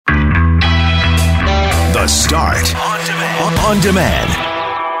The Start. On demand. On demand.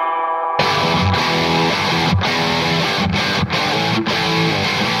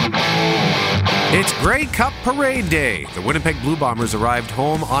 It's Grey Cup Parade Day. The Winnipeg Blue Bombers arrived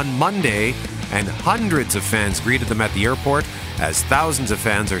home on Monday, and hundreds of fans greeted them at the airport as thousands of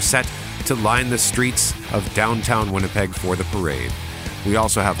fans are set to line the streets of downtown Winnipeg for the parade. We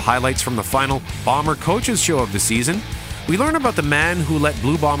also have highlights from the final Bomber Coaches Show of the season. We learn about the man who let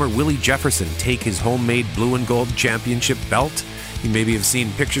Blue Bomber Willie Jefferson take his homemade blue and gold championship belt. You maybe have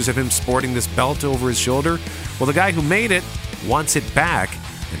seen pictures of him sporting this belt over his shoulder. Well, the guy who made it wants it back,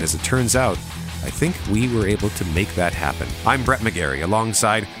 and as it turns out, I think we were able to make that happen. I'm Brett McGarry,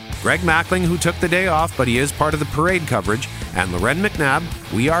 alongside Greg Mackling, who took the day off, but he is part of the parade coverage, and Loren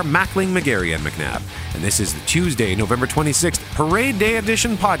McNabb. We are Mackling, McGarry, and McNabb. And this is the Tuesday, November 26th, Parade Day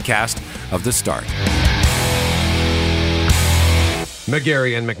edition podcast of The Start.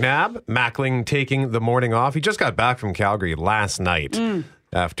 McGarry and McNabb, Mackling taking the morning off. He just got back from Calgary last night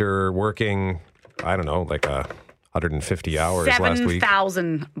after working, I don't know, like 150 hours last week.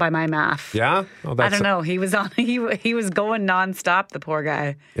 7,000 by my math. Yeah? Oh, I don't know. He was on. He was going nonstop. The poor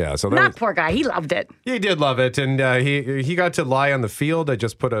guy. Yeah. So poor guy. He loved it. He did love it, and he got to lie on the field. I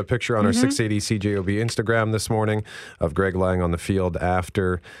just put a picture on our 680 CJOB Instagram this morning of Greg lying on the field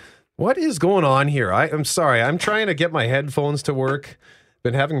after. What is going on here? I'm sorry. I'm trying to get my headphones to work.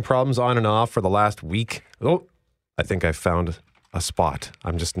 Been having problems on and off for the last week. Oh, I think I found a spot.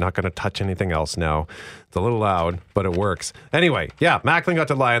 I'm just not going to touch anything else now. It's a little loud, but it works. Anyway, yeah, Mackling got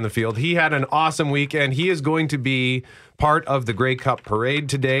to lie on the field. He had an awesome week, and he is going to be part of the Grey Cup Parade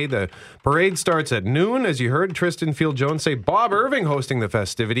today. The parade starts at noon. As you heard Tristan Field-Jones say, Bob Irving hosting the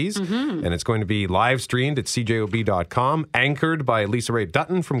festivities, and it's going to be live streamed at cjob.com, anchored by Lisa Ray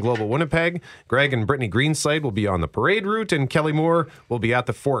Dutton from Global Winnipeg. Greg and Brittany Greenside will be on the parade route, and Kelly Moore will be at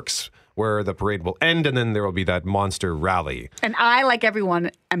the Forks, where the parade will end, and then there will be that monster rally. And I, like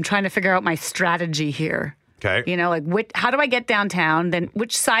everyone, am trying to figure out my strategy here. Okay. You know, like how do I get downtown? Then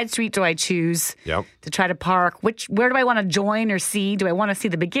which side street do I choose to try to park? Where do I want to join or see? Do I want to see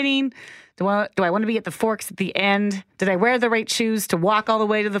the beginning? Do I want to be at the Forks at the end? Did I wear the right shoes to walk all the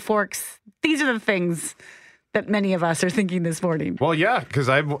way to the Forks? These are the things that many of us are thinking this morning. Well, yeah, because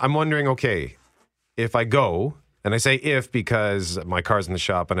I'm wondering, okay, if I go... And I say if because my car's in the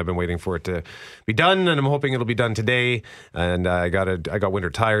shop and I've been waiting for it to be done, and I'm hoping it'll be done today. And I got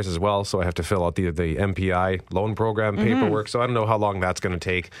winter tires as well, so I have to fill out the MPI loan program paperwork. So I don't know how long that's going to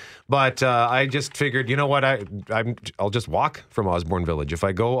take. But I just figured, you know what, I'll just walk from Osborne Village. If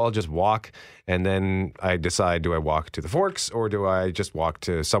I go, I'll just walk, and then I decide, do I walk to the Forks or do I just walk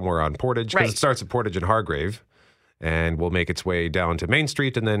to somewhere on Portage? Because it starts at Portage and Hargrave, and will make its way down to Main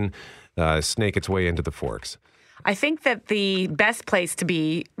Street and then snake its way into the Forks. I think that the best place to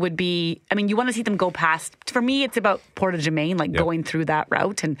be would be, I mean, you want to see them go past. For me, it's about Portage and Main, like going through that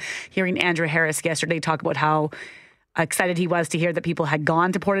route, and hearing Andrew Harris yesterday talk about how excited he was to hear that people had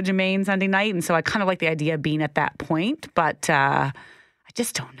gone to Portage and Main Sunday night. And so I kind of like the idea of being at that point, but I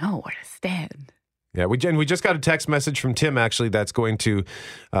just don't know where to stand. Yeah, we just got a text message from Tim, actually, that's going to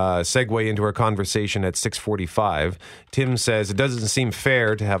segue into our conversation at 6:45. Tim says, it doesn't seem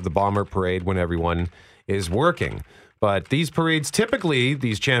fair to have the Bomber Parade when everyone is working. But these parades, typically,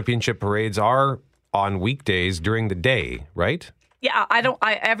 these championship parades are on weekdays during the day, right? Yeah, I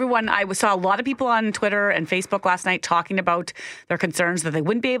saw a lot of people on Twitter and Facebook last night talking about their concerns that they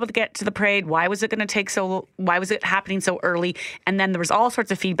wouldn't be able to get to the parade. Why was it happening so early? And then there was all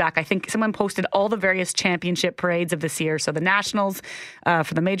sorts of feedback. I think someone posted all the various championship parades of this year. So the Nationals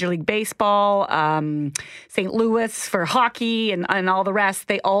for the Major League Baseball, St. Louis for hockey, and all the rest.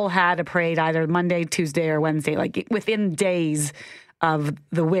 They all had a parade either Monday, Tuesday, or Wednesday, like within days of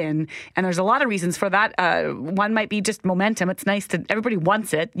the win. And there's a lot of reasons for that. One might be just momentum. It's nice to, everybody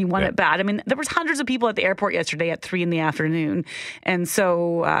wants it. You want it bad. I mean, there was hundreds of people at the airport yesterday at 3 p.m. And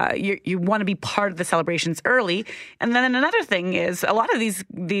so you want to be part of the celebrations early. And then another thing is a lot of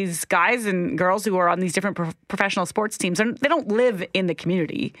these guys and girls who are on these different professional sports teams, they don't live in the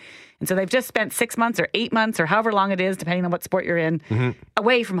community. And so they've just spent 6 months or 8 months or however long it is, depending on what sport you're in,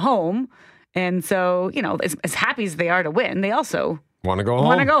 away from home. And so, you know, as happy as they are to win, they also want to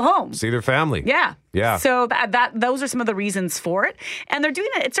go home. See their family. Yeah. Yeah. So those are some of the reasons for it. And they're doing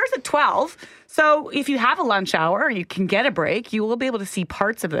it. It starts at 12. So if you have a lunch hour, you can get a break. You will be able to see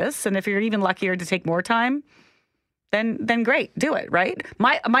parts of this. And if you're even luckier to take more time, then great, do it, right?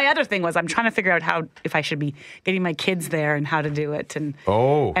 My other thing was I'm trying to figure out if I should be getting my kids there and how to do it. And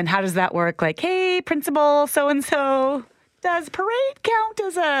how does that work? Like, hey, principal so-and-so, does parade count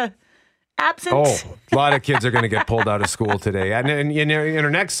as a absent? Oh, a lot of kids are going to get pulled out of school today. And in our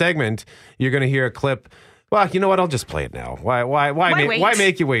next segment, you're going to hear a clip Well, you know what? I'll just play it now. Why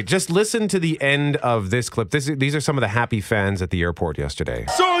make you wait? Just listen to the end of this clip. These are some of the happy fans at the airport yesterday.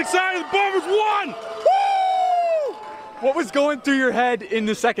 So excited! The Bombers won! Woo! What was going through your head in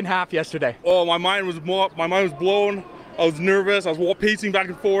the second half yesterday? Oh, my mind was blown. I was nervous. I was pacing back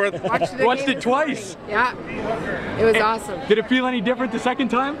and forth. Watched it twice. Yeah, it was awesome. Did it feel any different the second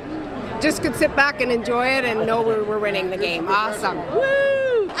time? Just could sit back and enjoy it and know we're winning the game. Awesome. Woo!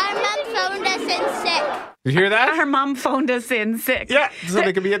 Our mom phoned us in sick. You hear that? Her mom phoned us in sick. Yeah, so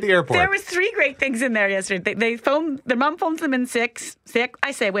they could be at the airport. There was 3 great things in there yesterday. Their mom phones them in sick.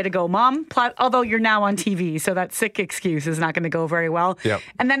 I say, way to go, Mom. Although you're now on TV, so that sick excuse is not going to go very well. Yep.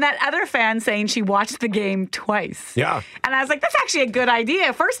 And then that other fan saying she watched the game twice. Yeah. And I was like, that's actually a good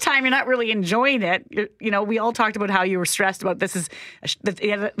idea. First time, you're not really enjoying it. We all talked about how you were stressed about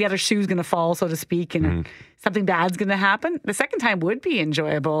the other shoe's going to fall, so to speak, and something bad's going to happen. The second time would be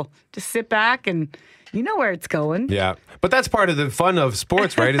enjoyable. Just sit back and you know where it's going. Yeah. But that's part of the fun of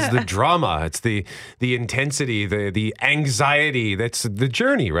sports, right? Is the drama. It's the intensity, the anxiety. That's the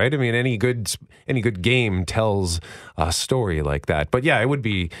journey, right? I mean, any good game tells a story like that. But yeah, it would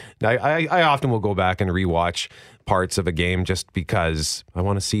be, I often will go back and rewatch parts of a game just because I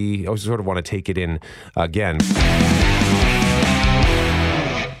want to see, I sort of want to take it in again.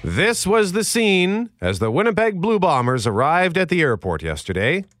 This was the scene as the Winnipeg Blue Bombers arrived at the airport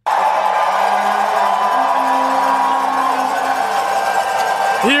yesterday.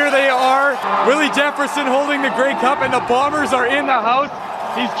 Here they are, Willie Jefferson holding the Grey Cup, and the Bombers are in the house.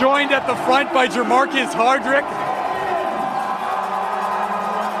 He's joined at the front by Jermarcus Hardrick.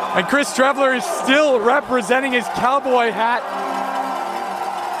 And Chris Trevler is still representing his cowboy hat.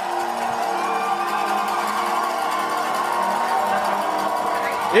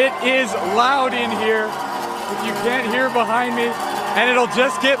 It is loud in here, if you can't hear behind me. And it'll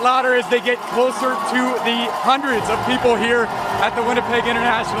just get louder as they get closer to the hundreds of people here at the Winnipeg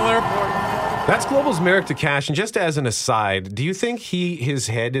International Airport. That's Global's Merrick DeCash. And just as an aside, do you think his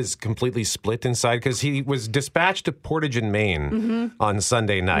head is completely split inside? Because he was dispatched to Portage in Maine on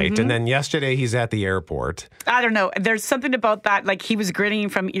Sunday night. And then yesterday he's at the airport. I don't know. There's something about that. Like, he was grinning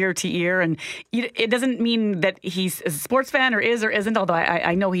from ear to ear. And it doesn't mean that he's a sports fan or is or isn't, although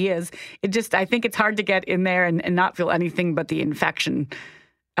I know he is. I think it's hard to get in there and not feel anything but the infection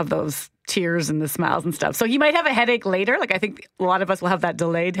of those tears and the smiles and stuff. So he might have a headache later. Like, I think a lot of us will have that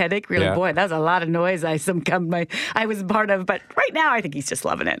delayed headache. Really, boy, that was a lot of noise I was part of. But right now, I think he's just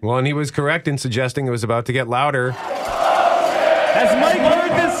loving it. Well, and he was correct in suggesting it was about to get louder. Has Mike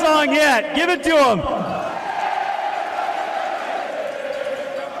heard this song yet? Give it to him.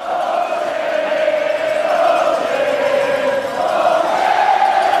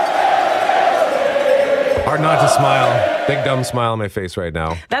 Hard not to smile. Big dumb smile on my face right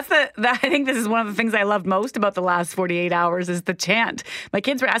now. I think this is one of the things I loved most about the last 48 hours is the chant. My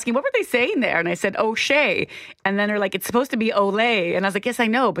kids were asking, what were they saying there? And I said, O'Shea. And then they're like, it's supposed to be Olay. And I was like, yes, I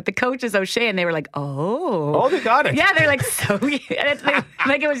know, but the coach is O'Shea. And they were like, oh. Oh, they got it. Yeah, they're like, so. And it's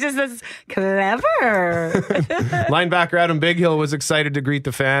like it was just this clever. Linebacker Adam Bighill was excited to greet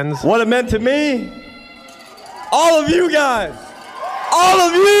the fans. What it meant to me, all of you guys, all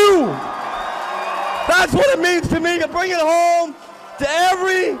of you. That's what it means to me to bring it home to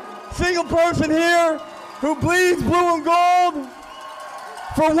every single person here who bleeds blue and gold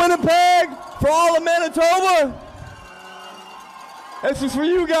for Winnipeg, for all of Manitoba. This is for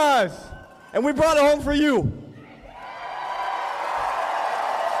you guys, and we brought it home for you.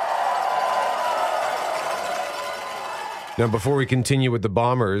 Now, before we continue with the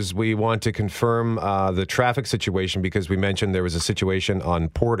Bombers, we want to confirm the traffic situation because we mentioned there was a situation on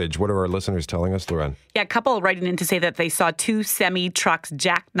Portage. What are our listeners telling us, Lauren? Yeah, a couple writing in to say that they saw 2 semi-trucks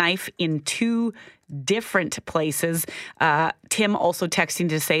jackknife in 2 different places. Tim also texting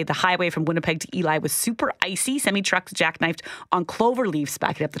to say the highway from Winnipeg to Eli was super icy. Semi-trucks jackknifed on clover leaves,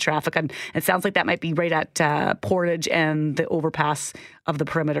 backing up the traffic. And it sounds like that might be right at Portage and the overpass of the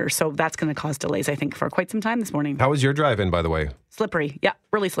perimeter. So that's going to cause delays, I think, for quite some time this morning. How was your drive in, by the way? Slippery. Yeah,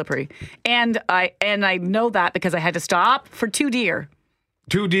 really slippery. And I know that because I had to stop for 2 deer.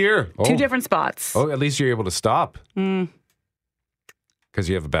 2 deer? Oh. 2 different spots. Oh, at least you're able to stop. Because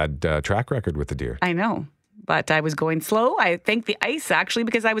you have a bad track record with the deer. I know, but I was going slow. I thank the ice, actually,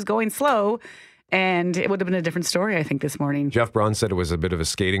 because I was going slow, and it would have been a different story, I think, this morning. Jeff Braun said it was a bit of a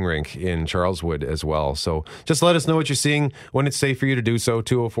skating rink in Charleswood as well. So just let us know what you're seeing when it's safe for you to do so.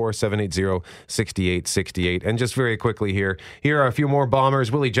 204-780-6868. And just very quickly here are a few more Bombers.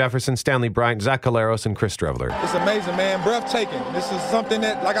 Willie Jefferson, Stanley Bryant, Zach Collaros, and Chris Trevler. It's amazing, man. Breathtaking. This is something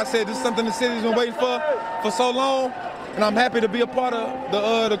that, like I said, this is something the city's been waiting for so long. and I'm happy to be a part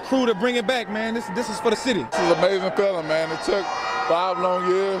of the crew to bring it back, man. This is for the city. This is an amazing feeling, man. It took 5 long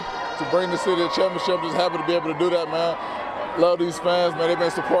years to bring the city a championship. Just happy to be able to do that, man. Love these fans, man. They've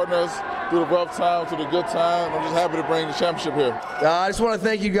been supporting us through the rough times, through the good times. I'm just happy to bring the championship here. I just want to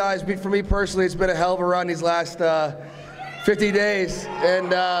thank you guys. For me personally, it's been a hell of a run these last 50 days.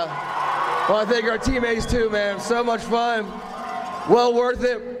 And I want to thank our teammates too, man. So much fun. Well worth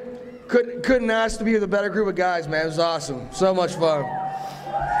it. Couldn't ask to be with a better group of guys, man. It was awesome. So much fun.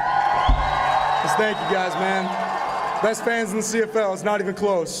 Just thank you guys, man. Best fans in the CFL. It's not even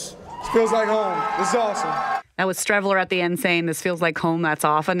close. It feels like home. This is awesome. That was Streveler at the end saying this feels like home. That's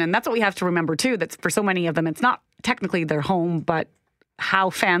often. And that's what we have to remember, too, that for so many of them, it's not technically their home, but how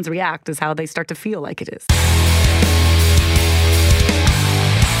fans react is how they start to feel like it is.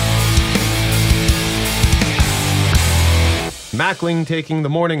 Mackling taking the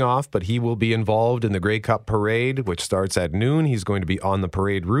morning off, but he will be involved in the Grey Cup parade, which starts at noon. He's going to be on the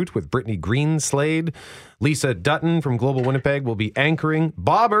parade route with Brittany Greenslade. Lisa Dutton from Global Winnipeg will be anchoring.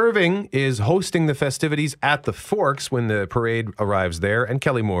 Bob Irving is hosting the festivities at the Forks when the parade arrives there, and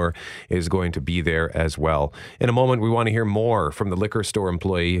Kelly Moore is going to be there as well. In a moment, we want to hear more from the liquor store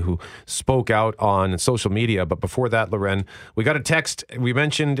employee who spoke out on social media. But before that, Loren, we got a text we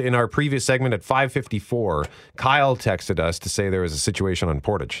mentioned in our previous segment at 5:54. Kyle texted us to say there was a situation on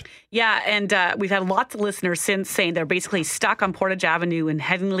Portage. Yeah, and we've had lots of listeners since saying they're basically stuck on Portage Avenue in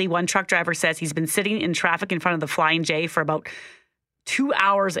Headingley. One truck driver says he's been sitting in traffic in front of the Flying J for about 2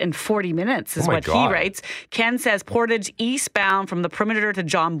 hours and 40 minutes is what he writes. Ken says Portage eastbound from the perimeter to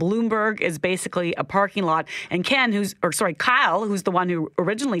John Bloomberg is basically a parking lot. And Kyle, who's the one who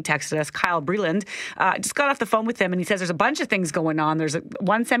originally texted us, Kyle Breland, just got off the phone with him and he says there's a bunch of things going on. There's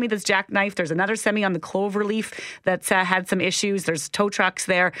one semi that's jackknifed. There's another semi on the Cloverleaf that's had some issues. There's tow trucks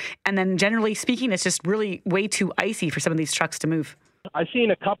there. And then generally speaking, it's just really way too icy for some of these trucks to move. I've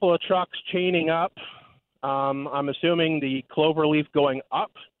seen a couple of trucks chaining up. I'm assuming the Cloverleaf going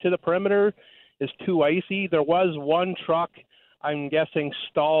up to the perimeter is too icy. There was one truck, I'm guessing,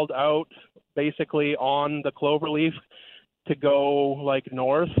 stalled out basically on the Cloverleaf to go like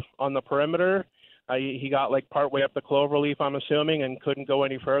north on the perimeter. He got like partway up the Cloverleaf, I'm assuming, and couldn't go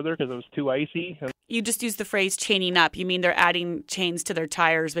any further because it was too icy. You just used the phrase chaining up. You mean they're adding chains to their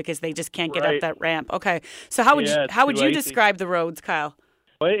tires because they just can't get up that ramp. Okay. So how would you describe the roads, Kyle?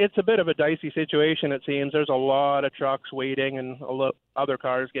 It's a bit of a dicey situation, it seems. There's a lot of trucks waiting and a lot other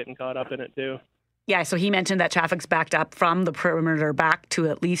cars getting caught up in it, too. Yeah, so he mentioned that traffic's backed up from the perimeter back to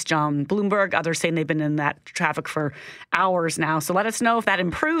at least John Bloomberg. Others saying they've been in that traffic for hours now. So let us know if that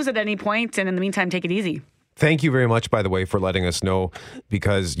improves at any point. And in the meantime, take it easy. Thank you very much, by the way, for letting us know,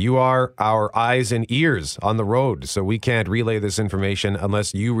 because you are our eyes and ears on the road. So we can't relay this information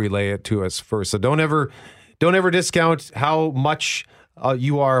unless you relay it to us first. So don't ever discount how much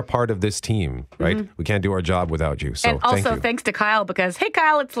you are a part of this team, right? Mm-hmm. We can't do our job without you. So and also thanks to Kyle because, hey,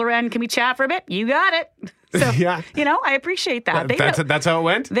 Kyle, it's Loren. Can we chat for a bit? You got it. So, yeah. I appreciate that. That's how it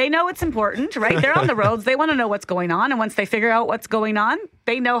went? They know it's important, right? They're on the roads. They want to know what's going on. And once they figure out what's going on,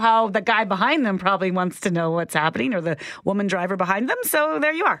 they know how the guy behind them probably wants to know what's happening or the woman driver behind them. So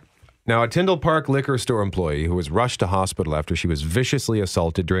there you are. Now, a Tyndall Park liquor store employee who was rushed to hospital after she was viciously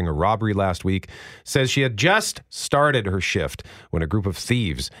assaulted during a robbery last week says she had just started her shift when a group of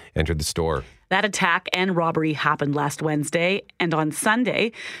thieves entered the store. That attack and robbery happened last Wednesday. And on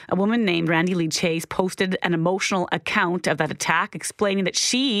Sunday, a woman named Randy Lee Chase posted an emotional account of that attack, explaining that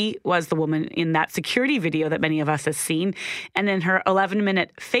she was the woman in that security video that many of us have seen. And in her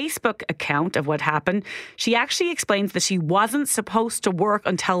 11-minute Facebook account of what happened, she actually explains that she wasn't supposed to work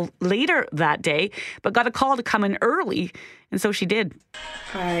until later that day, but got a call to come in early. And so she did.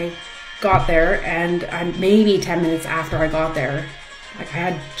 I got there, and maybe 10 minutes after I got there, I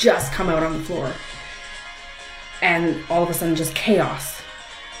had just come out on the floor, and all of a sudden just chaos.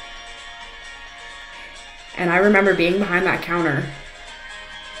 And I remember being behind that counter,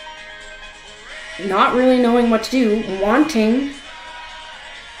 not really knowing what to do, wanting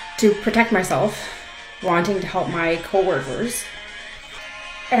to protect myself, wanting to help my coworkers.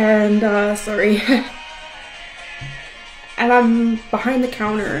 And, and I'm behind the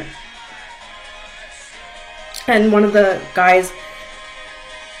counter, and one of the guys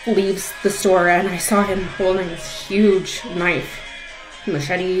leaves the store, and I saw him holding this huge knife,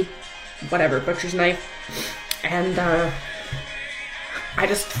 machete, whatever, butcher's knife, and I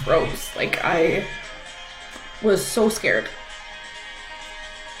just froze. I was so scared.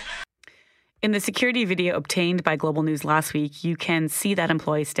 In the security video obtained by Global News last week, you can see that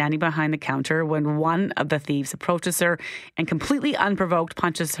employee standing behind the counter when one of the thieves approaches her and completely unprovoked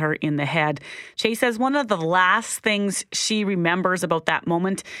punches her in the head. Shay says one of the last things she remembers about that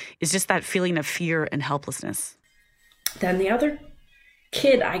moment is just that feeling of fear and helplessness. Then the other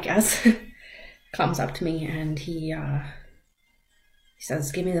kid, I guess, comes up to me and he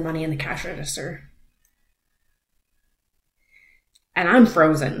says, "Give me the money in the cash register." And I'm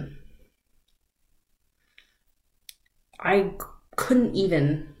frozen. I couldn't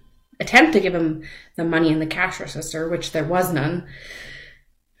even attempt to give him the money in the cash register, which there was none.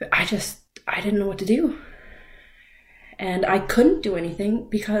 I didn't know what to do. And I couldn't do anything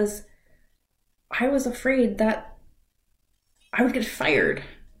because I was afraid that I would get fired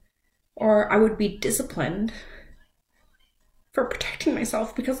or I would be disciplined for protecting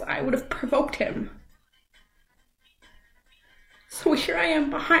myself because I would have provoked him. So here I am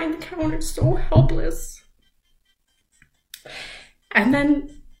behind the counter, so helpless. And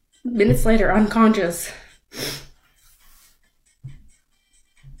then, minutes later, unconscious.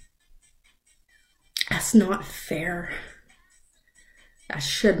 That's not fair. That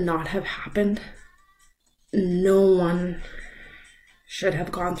should not have happened. No one should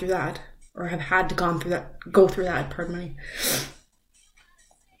have gone through that, or have had to go through that, pardon me.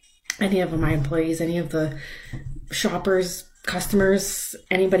 Any of my employees, any of the shoppers, customers,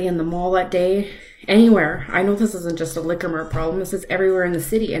 anybody in the mall that day, anywhere. I know this isn't just a Liquor Mart problem. This is everywhere in the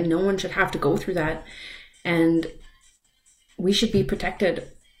city, and no one should have to go through that. And we should be protected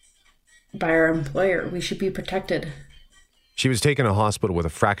by our employer. We should be protected. She was taken to hospital with a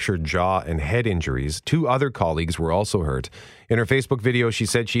fractured jaw and head injuries. 2 other colleagues were also hurt. In her Facebook video, she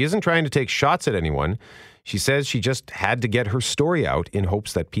said she isn't trying to take shots at anyone. She says she just had to get her story out in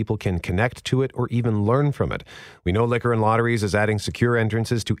hopes that people can connect to it or even learn from it. We know Liquor and Lotteries is adding secure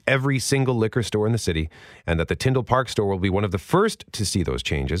entrances to every single liquor store in the city, and that the Tyndall Park store will be one of the first to see those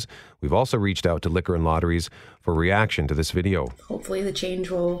changes. We've also reached out to Liquor and Lotteries for reaction to this video. Hopefully the change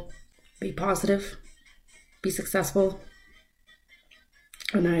will be positive, be successful.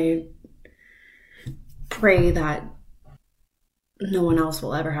 And I pray that no one else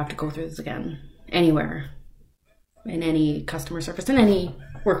will ever have to go through this again. Anywhere, in any customer service, in any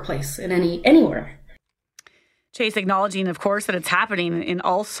workplace, in anywhere. Chase acknowledging, of course, that it's happening in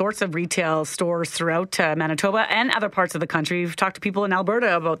all sorts of retail stores throughout Manitoba and other parts of the country. We've talked to people in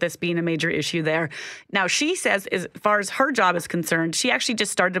Alberta about this being a major issue there. Now, she says, as far as her job is concerned, she actually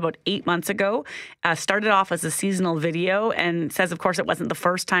just started about 8 months ago, started off as a seasonal video, and says, of course, it wasn't the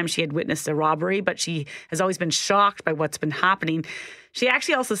first time she had witnessed a robbery, but she has always been shocked by what's been happening. She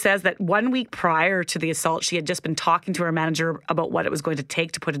actually also says that 1 week prior to the assault, she had just been talking to her manager about what it was going to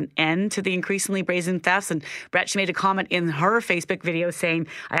take to put an end to the increasingly brazen thefts. And Brett, she made a comment in her Facebook video saying,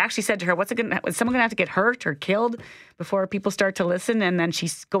 "I actually said to her, is someone going to have to get hurt or killed before people start to listen?" And then she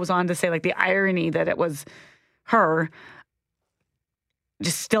goes on to say, like, the irony that it was her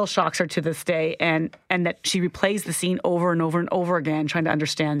just still shocks her to this day, and that she replays the scene over and over and over again, trying to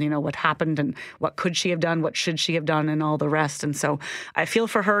understand, what happened and what could she have done, what should she have done, and all the rest. And so I feel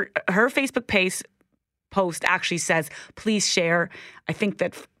for her. Her Facebook post actually says, "Please share." I think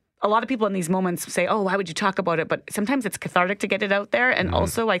that a lot of people in these moments say, "Oh, why would you talk about it?" But sometimes it's cathartic to get it out there. And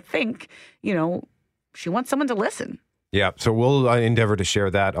also, I think, she wants someone to listen. Yeah, so we'll endeavor to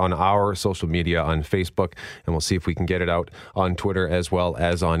share that on our social media on Facebook, and we'll see if we can get it out on Twitter as well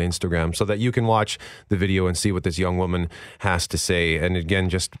as on Instagram so that you can watch the video and see what this young woman has to say. And again,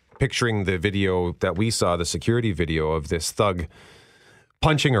 just picturing the video that we saw, the security video of this thug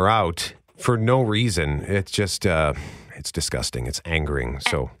punching her out for no reason. It's just... it's disgusting. It's angering.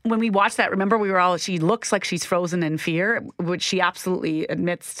 So when we watched that, remember, she looks like she's frozen in fear, which she absolutely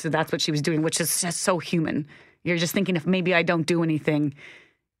admits to. That's what she was doing, which is just so human. You're just thinking, if maybe I don't do anything,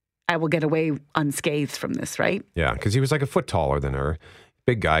 I will get away unscathed from this, right? Yeah, because he was like a foot taller than her.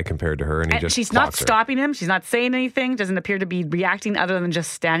 Big guy compared to her. And she's not stopping him. She's not saying anything. Doesn't appear to be reacting other than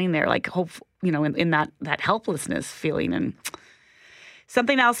just standing there, like, in that helplessness feeling. And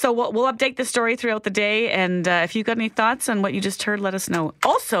something else. So we'll update the story throughout the day. And if you've got any thoughts on what you just heard, let us know.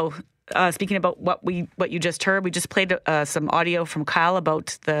 Also, speaking about what you just heard, we just played some audio from Kyle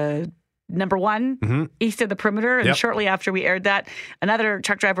about the number 1 east of the perimeter. And shortly after we aired that, another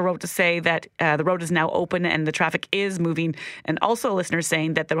truck driver wrote to say that the road is now open and the traffic is moving. And also a listener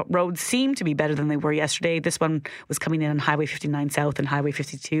saying that the roads seem to be better than they were yesterday. This one was coming in on Highway 59 South and Highway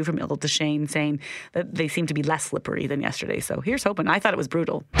 52 from Ill to Shane, saying that they seem to be less slippery than yesterday. So here's hoping. I thought it was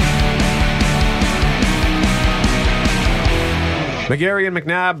brutal. McGarry and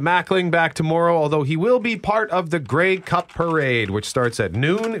McNabb, Mackling back tomorrow, although he will be part of the Grey Cup Parade, which starts at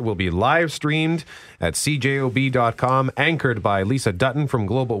noon. It will be live streamed at cjob.com, anchored by Lisa Dutton from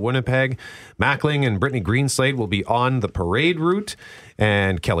Global Winnipeg. Mackling and Brittany Greenslade will be on the parade route,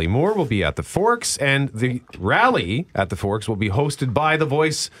 and Kelly Moore will be at the Forks, and the rally at the Forks will be hosted by the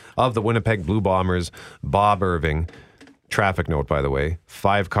voice of the Winnipeg Blue Bombers, Bob Irving. Traffic note, by the way,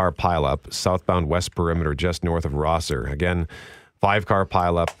 5-car pileup, southbound West Perimeter, just north of Rosser. Again, 5-car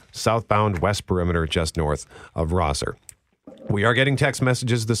pileup, southbound West Perimeter, just north of Rosser. We are getting text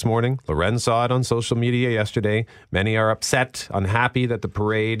messages this morning. Loren saw it on social media yesterday. Many are upset, unhappy that the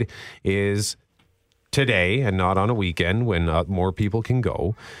parade is today and not on a weekend when more people can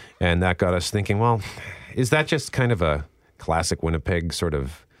go. And that got us thinking, well, is that just kind of a classic Winnipeg sort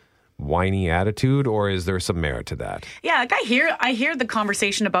of whiny attitude, or is there some merit to that? Yeah, like I hear the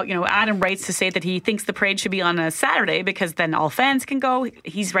conversation about, Adam writes to say that he thinks the parade should be on a Saturday because then all fans can go.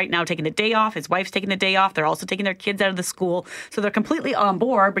 He's right now taking a day off. His wife's taking a day off. They're also taking their kids out of the school. So they're completely on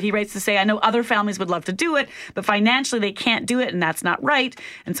board. But he writes to say, I know other families would love to do it, but financially they can't do it, and that's not right.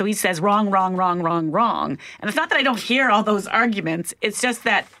 And so he says, wrong. And it's not that I don't hear all those arguments. It's just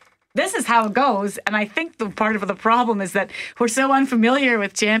that this is how it goes. And I think the part of the problem is that we're so unfamiliar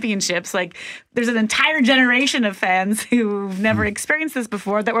with championships. Like, there's an entire generation of fans who've never experienced this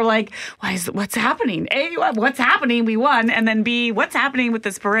before that were like, what's happening? A, what's happening? We won. And then B, what's happening with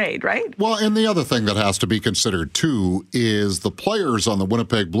this parade, right? Well, and the other thing that has to be considered, too, is the players on the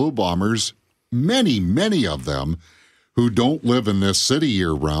Winnipeg Blue Bombers, many of them, who don't live in this city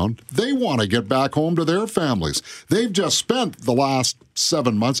year-round, they want to get back home to their families. They've just spent the last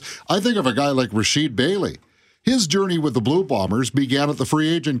 7 months. I think of a guy like Rasheed Bailey. His journey with the Blue Bombers began at the free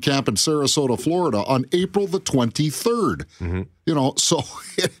agent camp in Sarasota, Florida on April the 23rd. Mm-hmm. So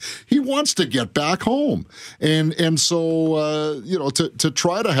he wants to get back home. And so, to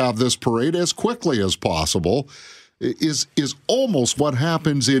try to have this parade as quickly as possible is almost what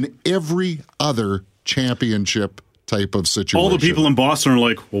happens in every other championship type of situation. All the people in Boston are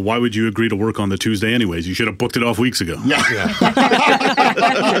like, well, why would you agree to work on the Tuesday anyways? You should have booked it off weeks ago. Yeah. Or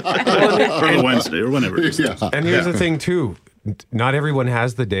the Wednesday or whenever it is. Yeah. And here's the thing, too. Not everyone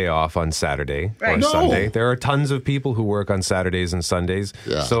has the day off on Saturday or Sunday. There are tons of people who work on Saturdays and Sundays.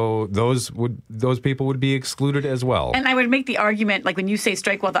 Yeah. So those people would be excluded as well. And I would make the argument, like when you say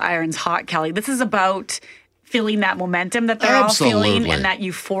strike while the iron's hot, Kelly, this is about feeling that momentum that they're all feeling and that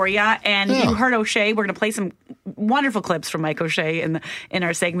euphoria. And you heard O'Shea. We're going to play some wonderful clips from Mike O'Shea in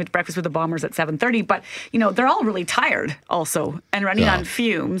our segment Breakfast with the Bombers at 7:30. But, they're all really tired also and running on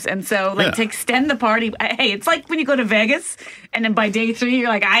fumes. And so, to extend the party, hey, it's like when you go to Vegas and then by day 3, you're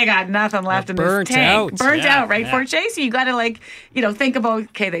like, I got nothing left in this tank. Burnt out, right, Forte? So you got to, think about,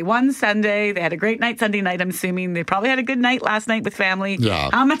 okay, they won Sunday. They had a great night Sunday night, I'm assuming. They probably had a good night last night with family. Yeah.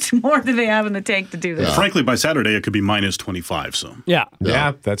 How much more do they have in the tank to do this? Yeah. Frankly, by Saturday, it could be minus 25. So yeah,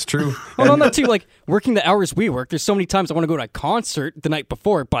 that's true. Well, on that too, like working the hours we work, there's so many times I want to go to a concert the night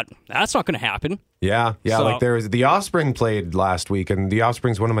before, but that's not going to happen. Yeah. So, like there was the Offspring played last week, and the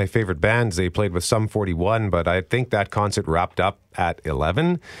Offspring's one of my favorite bands. They played with Sum 41, but I think that concert wrapped up at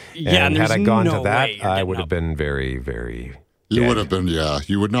 11. Yeah, and had I gone to that, I would have been very, very. You would have been,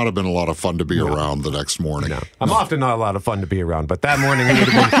 you would not have been a lot of fun to be around the next morning. No. I'm often not a lot of fun to be around, but that morning it would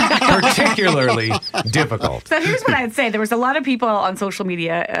have been particularly difficult. So here's what I'd say. There was a lot of people on social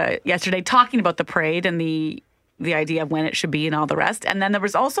media yesterday talking about the parade and the idea of when it should be and all the rest. And then there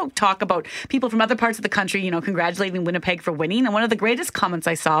was also talk about people from other parts of the country, congratulating Winnipeg for winning. And one of the greatest comments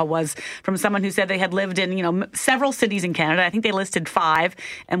I saw was from someone who said they had lived in, several cities in Canada. I think they listed 5.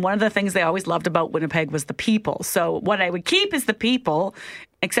 And one of the things they always loved about Winnipeg was the people. So what I would keep is the people,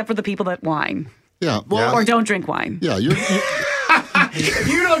 except for the people that whine. Yeah. Well, or don't drink wine. Yeah. If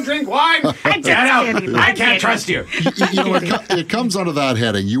you don't drink wine, get out. I can't trust you. It comes under that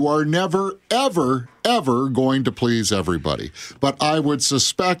heading. You are never, ever going to please everybody. But I would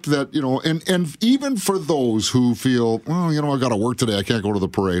suspect that, and even for those who feel, I got to work today, I can't go to the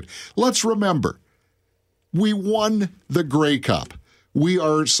parade. Let's remember, we won the Grey Cup. We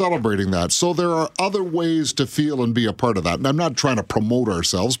are celebrating that. So there are other ways to feel and be a part of that. And I'm not trying to promote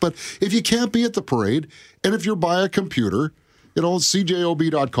ourselves, but if you can't be at the parade, and if you're by a computer,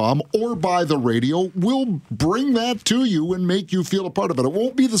 cjob.com or by the radio, we'll bring that to you and make you feel a part of it. It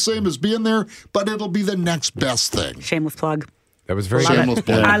won't be the same as being there, but it'll be the next best thing. Shameless plug. That was very shameless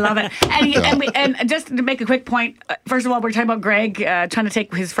plug. I love it. And just to make a quick point, first of all, we're talking about Greg trying to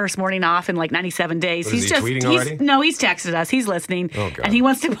take his first morning off in like 97 days. Is he tweeting already? No, he's texted us. He's listening. Oh, God. And he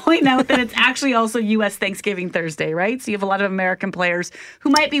wants to point out that it's actually also U.S. Thanksgiving Thursday, right? So you have a lot of American players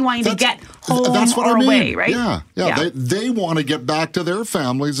who might be wanting to get home or away, right? Yeah. They want to get back to their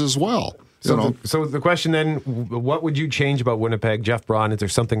families as well. So the question then, what would you change about Winnipeg? Jeff Braun, is there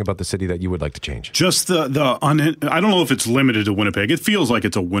something about the city that you would like to change? Just I don't know if it's limited to Winnipeg. It feels like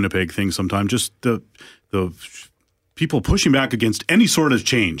it's a Winnipeg thing sometimes. Just the people pushing back against any sort of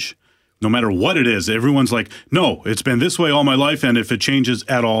change, no matter what it is. Everyone's like, no, it's been this way all my life, and if it changes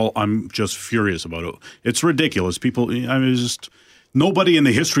at all, I'm just furious about it. It's ridiculous. People, nobody in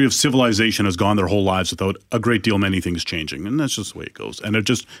the history of civilization has gone their whole lives without a great deal many things changing, and that's just the way it goes. And it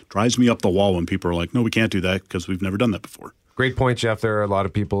just drives me up the wall when people are like, no, we can't do that because we've never done that before. Great point, Jeff. There are a lot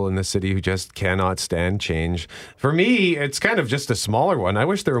of people in this city who just cannot stand change. For me, it's kind of just a smaller one. I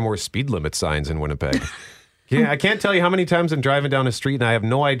wish there were more speed limit signs in Winnipeg. Yeah, I can't tell you how many times I'm driving down a street and I have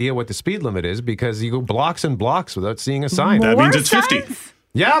no idea what the speed limit is because you go blocks and blocks without seeing a sign. That means it's 50.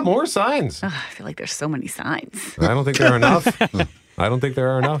 Yeah, more signs. I feel like there's so many signs. I don't think there are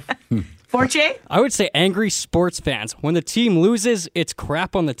enough. Forte? I would say angry sports fans. When the team loses, it's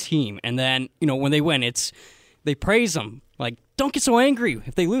crap on the team. And then, when they win, they praise them. Like, don't get so angry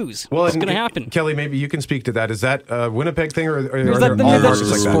if they lose. What's going to happen? Kelly, maybe you can speak to that. Is that a Winnipeg thing or is that the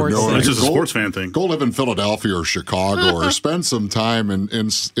markets like sports that? thing? It's just a sports fan thing. Go live in Philadelphia or Chicago or spend some time in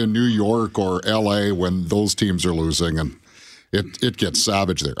New York or L.A. when those teams are losing, and it gets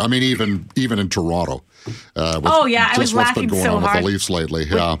savage there. I mean, even in Toronto. I was laughing what's been going so on hard with the Leafs lately.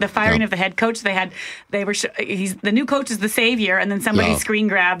 with the firing of the head coach. The new coach is the savior, and then somebody screen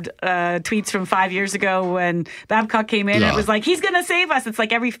grabbed tweets from 5 years ago when Babcock came in. And it was like, he's going to save us. It's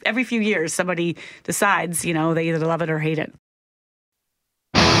like every few years somebody decides, they either love it or hate it.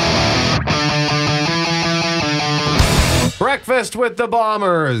 Breakfast with the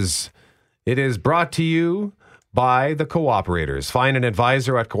Bombers. It is brought to you by the Cooperators. Find an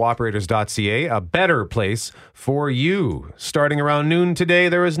advisor at cooperators.ca, a better place for you. Starting around noon today,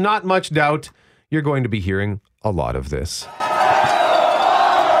 there is not much doubt you're going to be hearing a lot of this.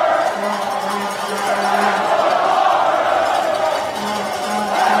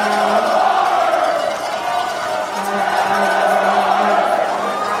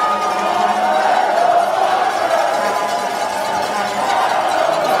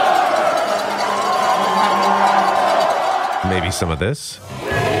 Maybe some of this.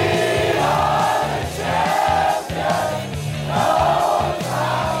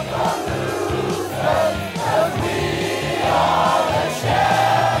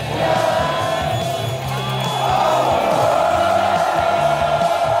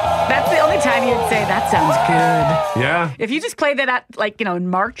 That's the only time you'd say, that sounds good. Yeah. If you just played that at, in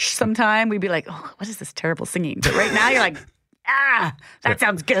March sometime, we'd be like, oh, what is this terrible singing? But right now, you're like, that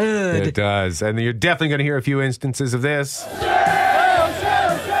sounds good. It does. And you're definitely going to hear a few instances of this.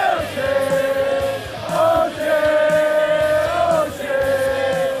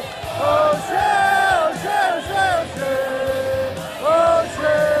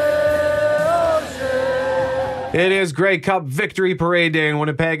 It is Grey Cup Victory Parade Day in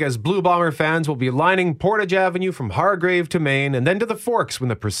Winnipeg as Blue Bomber fans will be lining Portage Avenue from Hargrave to Main and then to the Forks when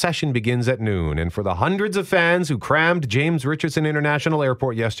the procession begins at noon. And for the hundreds of fans who crammed James Richardson International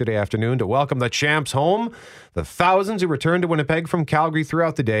Airport yesterday afternoon to welcome the champs home, the thousands who returned to Winnipeg from Calgary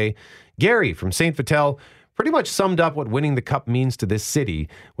throughout the day, Gary from St. Vital pretty much summed up what winning the Cup means to this city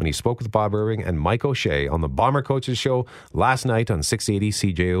when he spoke with Bob Irving and Mike O'Shea on the Bomber Coaches Show last night on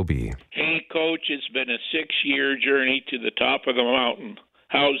 680 CJOB. Hey, Coach, it's been a 6-year journey to the top of the mountain.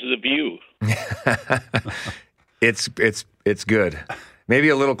 How's the view? It's good. Maybe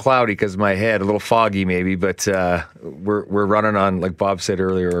a little cloudy because of my head, a little foggy maybe, but we're running on, like Bob said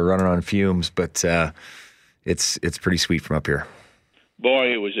earlier, we're running on fumes, but it's pretty sweet from up here.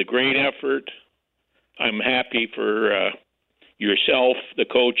 Boy, it was a great effort. I'm happy for yourself, the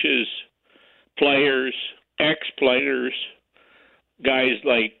coaches, players, ex-players, guys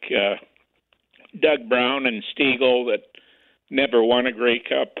like Doug Brown and Stiegel that never won a Grey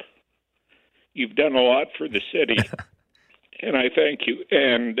Cup. You've done a lot for the city, and I thank you.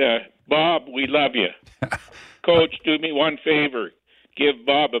 And Bob, we love you. Coach, do me one favor. Give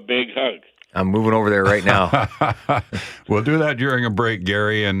Bob a big hug. I'm moving over there right now. We'll do that during a break,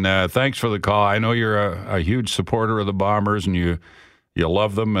 Gary, and thanks for the call. I know you're a huge supporter of the Bombers, and you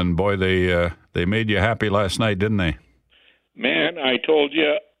love them, and boy, they made you happy last night, didn't they? Man, I told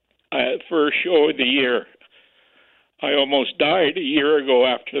you, first show of the year, I almost died a year ago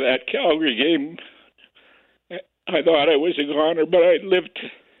after that Calgary game. I thought I was a goner, but I lived,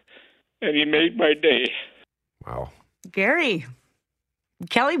 and he made my day. Wow. Gary,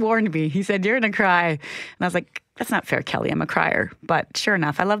 Kelly warned me. He said, you're going to cry. And I was like, that's not fair, Kelly. I'm a crier. But sure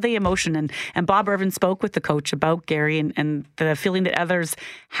enough, I love the emotion. And Bob Irvin spoke with the coach about Gary and the feeling that others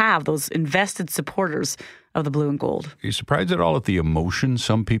have, those invested supporters of the blue and gold. Are you surprised at all at the emotion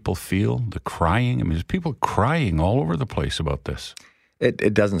some people feel, the crying? I mean, there's people crying all over the place about this.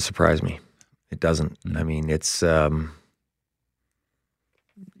 It doesn't surprise me. It doesn't. I mean, it's, from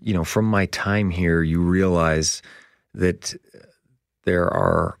my time here, you realize that there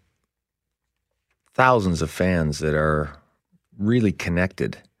are thousands of fans that are really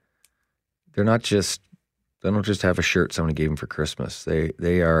connected. They don't just have a shirt someone gave them for Christmas.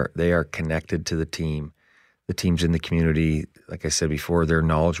 They are connected to the team. The team's in the community. Like I said before, they're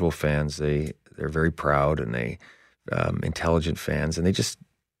knowledgeable fans. They're very proud and they intelligent fans, and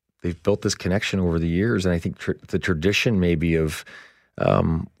they've built this connection over the years. And I think the tradition maybe of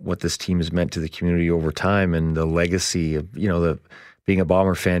what this team has meant to the community over time, and the legacy of being a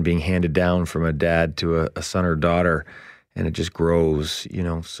Bomber fan being handed down from a dad to a son or daughter, and it just grows.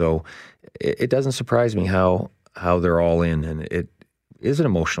 So it doesn't surprise me how they're all in, and it is an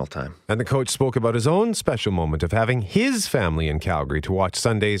emotional time. And the coach spoke about his own special moment of having his family in Calgary to watch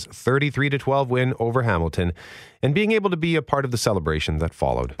Sunday's 33-12 win over Hamilton and being able to be a part of the celebration that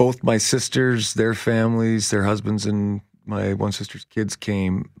followed. Both my sisters, their families, their husbands, and my one sister's kids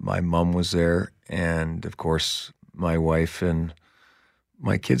came. My mom was there, and of course my wife and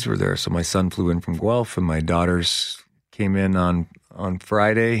my kids were there. So my son flew in from Guelph, and my daughters came in on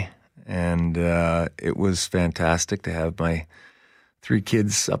Friday, and it was fantastic to have my 3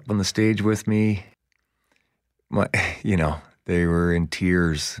 kids up on the stage with me. They were in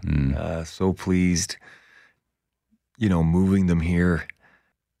tears, so pleased, moving them here.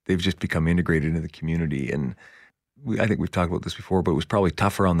 They've just become integrated into the community. And I think we've talked about this before, but it was probably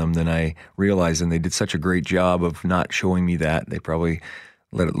tougher on them than I realized. And they did such a great job of not showing me that. They probably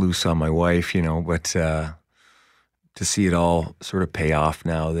let it loose on my wife, but to see it all sort of pay off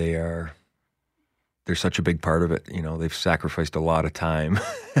now, they're such a big part of it. They've sacrificed a lot of time,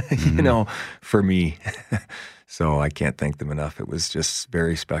 for me. So I can't thank them enough. It was just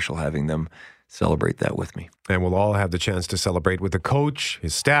very special having them celebrate that with me. And we'll all have the chance to celebrate with the coach,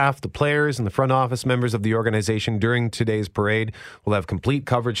 his staff, the players, and the front office members of the organization during today's parade. We'll have complete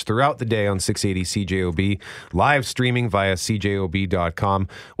coverage throughout the day on 680 CJOB, live streaming via cjob.com.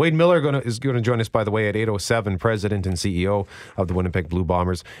 Wade Miller is going to join us, by the way, at 8:07, President and CEO of the Winnipeg Blue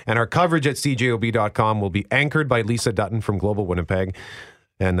Bombers. And our coverage at cjob.com will be anchored by Lisa Dutton from Global Winnipeg.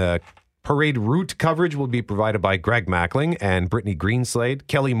 And parade route coverage will be provided by Greg Mackling and Brittany Greenslade.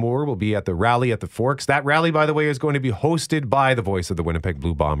 Kelly Moore will be at the rally at the Forks. That rally, by the way, is going to be hosted by the voice of the Winnipeg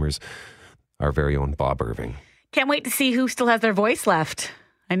Blue Bombers, our very own Bob Irving. Can't wait to see who still has their voice left.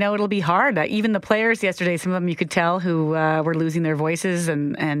 I know it'll be hard. Even the players yesterday, some of them you could tell who were losing their voices.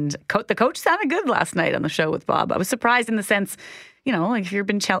 And the coach sounded good last night on the show with Bob. I was surprised in the sense, like if you've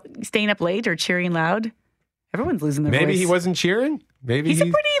been staying up late or cheering loud, everyone's losing their voice. Maybe he wasn't cheering? Maybe he's a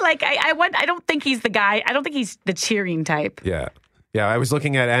pretty, I don't think he's the guy. I don't think he's the cheering type. Yeah. Yeah, I was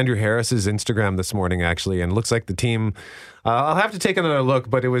looking at Andrew Harris's Instagram this morning, actually, and it looks like the team, I'll have to take another look,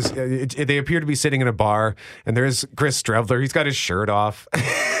 but they appear to be sitting in a bar, and there's Chris Strevler. He's got his shirt off.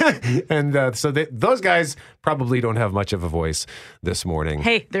 And so those guys probably don't have much of a voice this morning.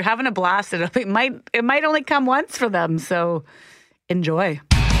 Hey, they're having a blast. It might only come once for them, so enjoy.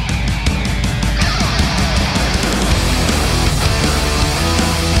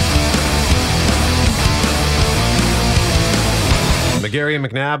 McGarry and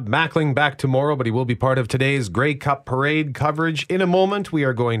McNabb, Mackling back tomorrow, but he will be part of today's Grey Cup Parade coverage. In a moment, we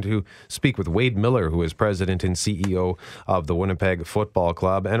are going to speak with Wade Miller, who is president and CEO of the Winnipeg Football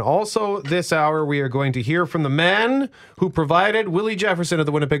Club. And also this hour, we are going to hear from the man who provided Willie Jefferson of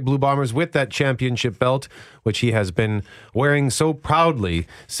the Winnipeg Blue Bombers with that championship belt, which he has been wearing so proudly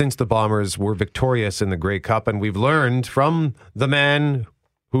since the Bombers were victorious in the Grey Cup. And we've learned from the man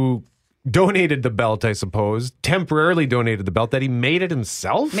who donated the belt, I suppose, temporarily donated the belt, that he made it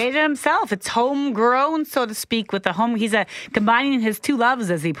himself? Made it himself. It's homegrown, so to speak, with the home. He's combining his 2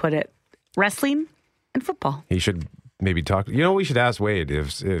 loves, as he put it, wrestling and football. He should maybe talk. We should ask Wade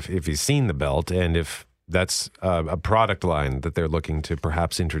if he's seen the belt and if that's a product line that they're looking to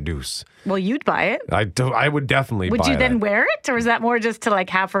perhaps introduce. Well, you'd buy it. I would definitely buy it. Would you then wear it? Or is that more just to like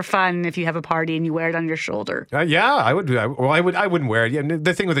have for fun if you have a party and you wear it on your shoulder? Yeah, I would. I wouldn't wear it. Yeah,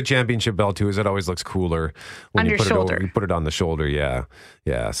 the thing with a championship belt too is it always looks cooler when on you your put shoulder. You put it on the shoulder.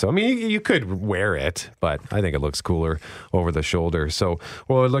 Yeah. So I mean, you could wear it, but I think it looks cooler over the shoulder. So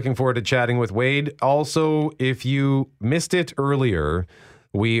we're looking forward to chatting with Wade. Also, if you missed it earlier,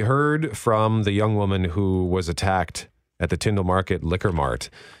 we heard from the young woman who was attacked at the Tyndall Market Liquor Mart.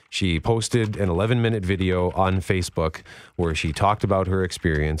 She posted an 11-minute video on Facebook where she talked about her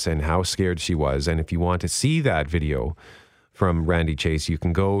experience and how scared she was. And if you want to see that video from Randy Chase, you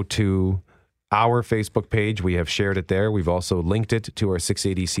can go to our Facebook page. We have shared it there. We've also linked it to our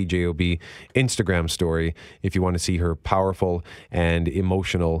 680 CJOB Instagram story if you want to see her powerful and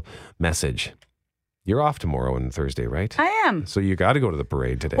emotional message. You're off tomorrow and Thursday, right? I am. So you got to go to the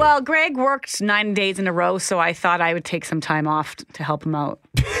parade today. Well, Greg worked 9 days in a row, so I thought I would take some time off to help him out.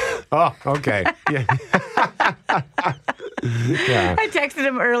 Oh, okay. Yeah. Yeah. I texted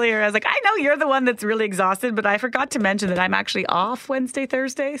him earlier. I was like, I know you're the one that's really exhausted, but I forgot to mention that I'm actually off Wednesday,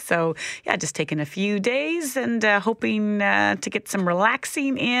 Thursday. So, yeah, just taking a few days and hoping to get some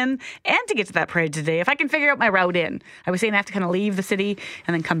relaxing in and to get to that parade today. If I can figure out my route in. I was saying I have to kind of leave the city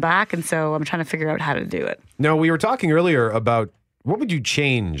and then come back. And so I'm trying to figure out how to do it. No, we were talking earlier about what would you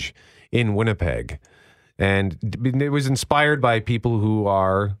change in Winnipeg? And it was inspired by people who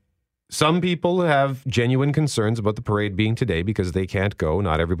are... Some people have genuine concerns about the parade being today because they can't go.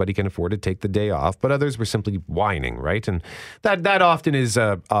 Not everybody can afford to take the day off, but others were simply whining, right? And that often is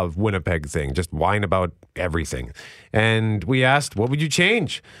a Winnipeg thing, just whine about everything. And we asked, what would you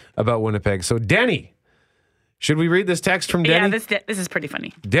change about Winnipeg? So Denny, should we read this text from Denny? Yeah, this is pretty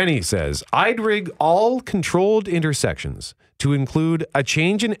funny. Denny says, I'd rig all controlled intersections to include a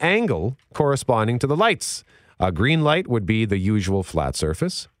change in angle corresponding to the lights. A green light would be the usual flat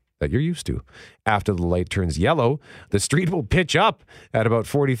surface that you're used to. After the light turns yellow, the street will pitch up at about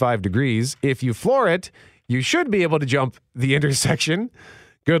 45 degrees. If you floor it, you should be able to jump the intersection.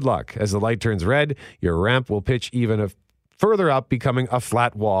 Good luck. As the light turns red, your ramp will pitch even further up, becoming a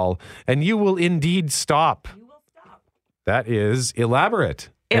flat wall, and you will indeed stop. That is elaborate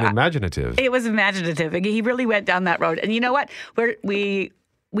and imaginative. It was imaginative. He really went down that road. And you know what? We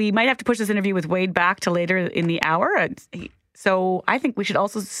might have to push this interview with Wade back to later in the hour. So I think we should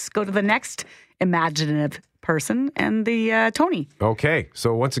also go to the next imaginative person and the Tony. Okay.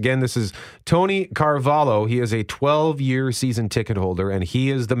 So once again, this is Tony Carvalho. He is a 12-year season ticket holder, and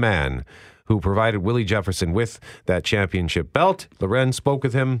he is the man who provided Willie Jefferson with that championship belt. Loren spoke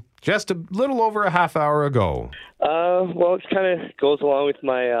with him just a little over a half hour ago. Well, it kind of goes along with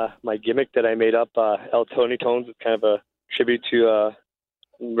my my gimmick that I made up, El Tony Tones. It's kind of a tribute to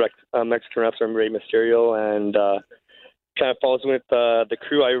Mexican wrestler Rey Mysterio, and kind of falls with the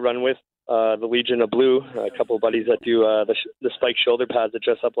crew I run with, the Legion of Blue, a couple of buddies that do the spike shoulder pads that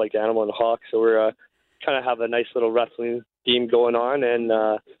dress up like Animal and Hawk. So we're kind of have a nice little wrestling theme going on. And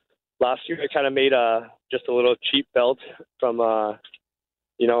last year I kind of made just a little cheap belt from, out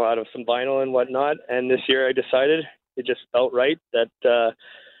of some vinyl and whatnot. And this year I decided it just felt right that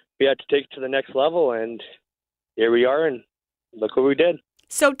we had to take it to the next level. And here we are, and look what we did.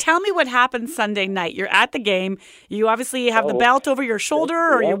 So tell me what happened Sunday night. You're at the game. You obviously have the belt over your shoulder,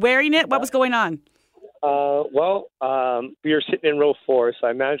 or you're wearing it. What was going on? We were sitting in row 4, so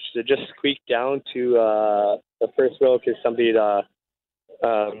I managed to just squeak down to the first row because somebody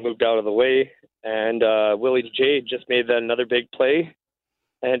moved out of the way. And Willie J just made another big play,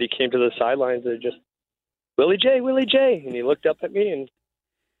 and he came to the sidelines and just, Willie J. And he looked up at me and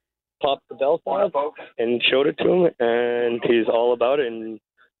popped the belt off and showed it to him, and he's all about it and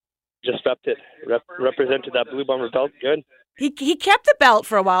just repped it. Represented that Blue Bomber belt good. He kept the belt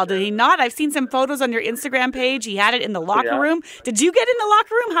for a while, did he not? I've seen some photos on your Instagram page. He had it in the locker room. Did you get in the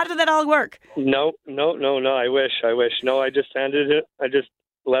locker room? How did that all work? No. I wish. No, I just handed it. I just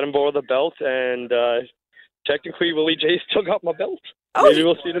let him borrow the belt, and technically Willie J still got my belt. Oh, maybe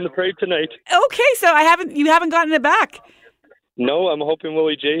we'll see it in the parade tonight. Okay, so you haven't gotten it back. No, I'm hoping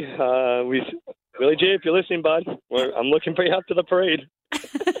Willie J. Willie J, if you're listening, bud, I'm looking for you after the parade.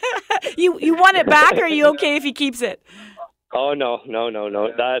 You want it back, or are you okay if he keeps it? Oh, no.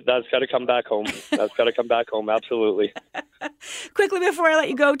 That's got to come back home. Absolutely. Quickly, before I let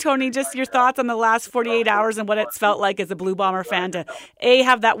you go, Tony, just your thoughts on the last 48 hours and what it's felt like as a Blue Bomber fan to,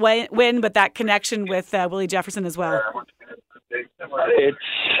 have that win, but that connection with Willie Jefferson as well.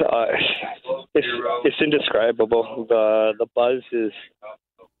 It's indescribable. The buzz is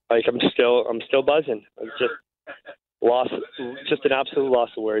like I'm still buzzing. I just lost just an absolute loss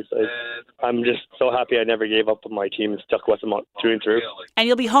of words. I'm just so happy I never gave up on my team and stuck with them through and through. And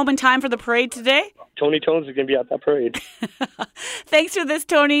you'll be home in time for the parade today? Tony Tones is going to be at that parade. Thanks for this,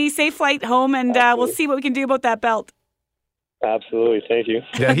 Tony. Safe flight home, and we'll see what we can do about that belt. Absolutely. Thank you.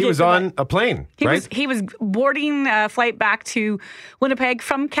 Yeah, he was on a plane, right? He was boarding a flight back to Winnipeg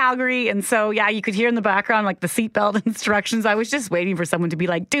from Calgary. And so, yeah, you could hear in the background, like, the seatbelt instructions. I was just waiting for someone to be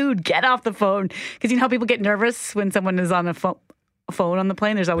like, dude, get off the phone. Because you know how people get nervous when someone is on a phone on the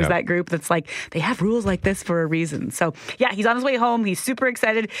plane? There's always that group that's like, they have rules like this for a reason. So, yeah, he's on his way home. He's super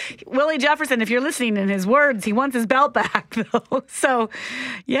excited. Willie Jefferson, if you're listening in his words, he wants his belt back, though. So,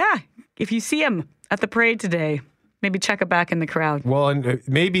 yeah, if you see him at the parade today, maybe check it back in the crowd. Well, and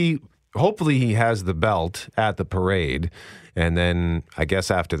hopefully he has the belt at the parade. And then I guess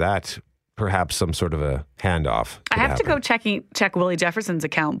after that, perhaps some sort of a handoff. I have to go check Willie Jefferson's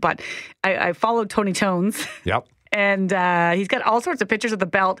account, but I followed Tony Tones. Yep. And he's got all sorts of pictures of the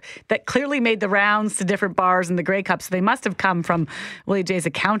belt that clearly made the rounds to different bars in the Grey Cup. So they must have come from Willie J's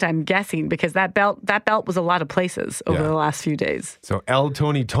account, I'm guessing, because that belt was a lot of places over the last few days. So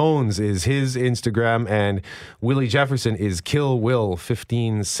Tony Tones is his Instagram, and Willie Jefferson is Kill Will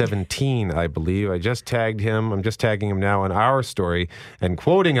 1517, I believe. I just tagged him. I'm just tagging him now on our story and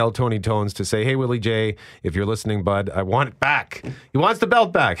quoting Tony Tones to say, hey, Willie J, if you're listening, bud, I want it back. He wants the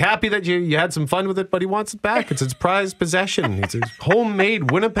belt back. Happy that you had some fun with it, but he wants it back. It's his prized possession. It's his homemade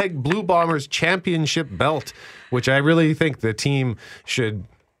Winnipeg Blue Bombers championship belt, which I really think the team should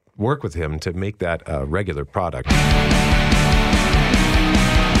work with him to make that a regular product.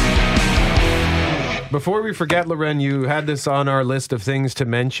 Before we forget, Loren, you had this on our list of things to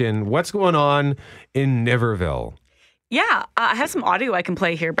mention. What's going on in Niverville? Yeah, I have some audio I can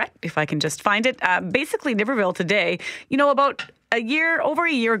play here, Brett, if I can just find it. Basically, Niverville today, about over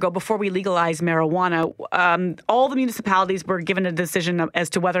a year ago, before we legalized marijuana, all the municipalities were given a decision as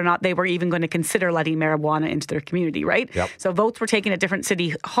to whether or not they were even going to consider letting marijuana into their community, right? Yep. So votes were taken at different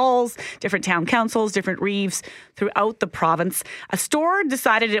city halls, different town councils, different reeves throughout the province. A store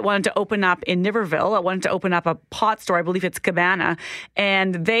decided it wanted to open up in Niverville. It wanted to open up a pot store. I believe it's Cabana.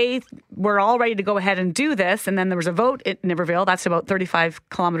 And they were all ready to go ahead and do this. And then there was a vote at Niverville. That's about 35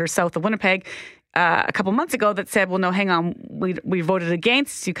 kilometers south of Winnipeg. A couple months ago that said, well, no, hang on, we voted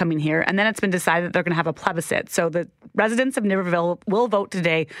against you coming here. And then it's been decided that they're going to have a plebiscite. So the residents of Niverville will vote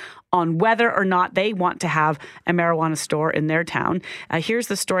today on whether or not they want to have a marijuana store in their town. Here's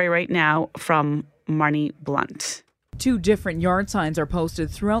the story right now from Marnie Blunt. 2 different yard signs are posted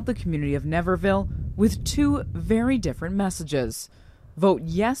throughout the community of Niverville with 2 very different messages. Vote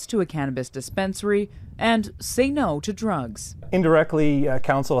yes to a cannabis dispensary and say no to drugs. Indirectly,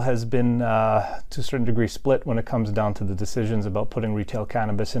 council has been, to a certain degree, split when it comes down to the decisions about putting retail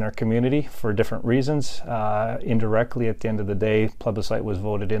cannabis in our community for different reasons. Indirectly, at the end of the day, plebiscite was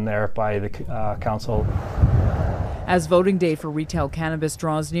voted in there by the council. As voting day for retail cannabis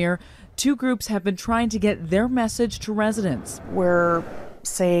draws near, 2 groups have been trying to get their message to residents. We're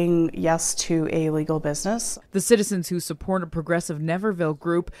saying yes to a legal business. The Citizens Who Support a Progressive Niverville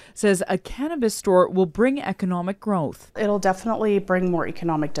group says a cannabis store will bring economic growth. It'll definitely bring more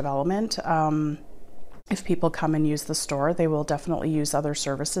economic development. If people come and use the store, they will definitely use other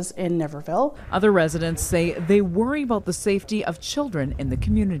services in Niverville. Other residents say they worry about the safety of children in the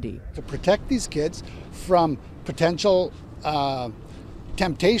community. To protect these kids from potential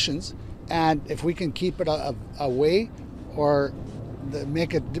temptations, and if we can keep it away or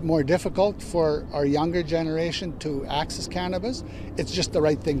make it more difficult for our younger generation to access cannabis, it's just the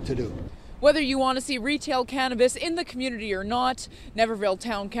right thing to do. Whether you want to see retail cannabis in the community or not, Niverville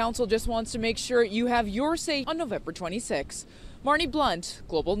Town Council just wants to make sure you have your say on November 26. Marnie Blunt,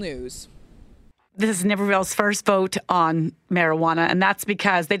 Global News. This is Niverville's first vote on marijuana, and that's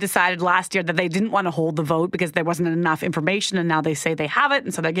because they decided last year that they didn't want to hold the vote because there wasn't enough information, and now they say they have it,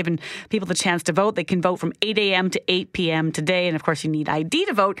 and so they're giving people the chance to vote. They can vote from 8 a.m. to 8 p.m. today, and of course you need ID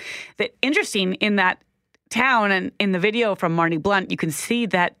to vote. That interesting in that town, and in the video from Marnie Blunt, you can see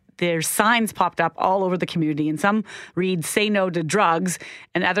that there's signs popped up all over the community, and some read say no to drugs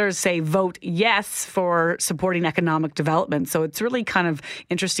and others say vote yes for supporting economic development. So it's really kind of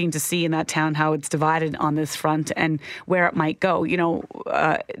interesting to see in that town how it's divided on this front and where it might go.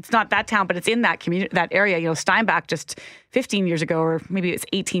 It's not that town, but it's in that community, that area. Steinbach just 15 years ago, or maybe it's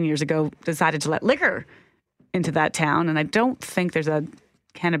 18 years ago, decided to let liquor into that town. And I don't think there's a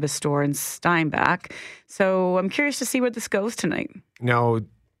cannabis store in Steinbach. So I'm curious to see where this goes tonight. Now,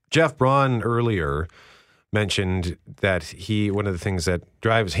 Jeff Braun earlier mentioned that one of the things that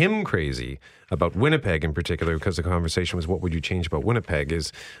drives him crazy about Winnipeg in particular, because the conversation was what would you change about Winnipeg,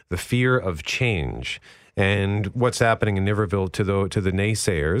 is the fear of change. and what's happening in Niverville to the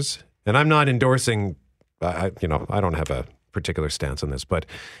naysayers. And I'm not endorsing, I don't have a particular stance on this, but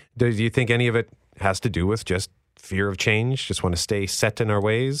do you think any of it has to do with just fear of change? Just want to stay set in our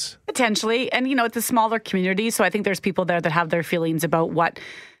ways? Potentially. And, it's a smaller community, so I think there's people there that have their feelings about what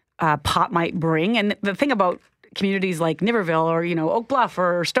pot might bring. And the thing about communities like Niverville or, Oak Bluff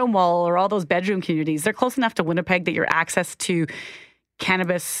or Stonewall or all those bedroom communities, they're close enough to Winnipeg that your access to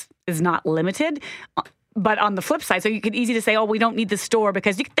cannabis is not limited. But on the flip side, so you could easy to say, oh, we don't need the store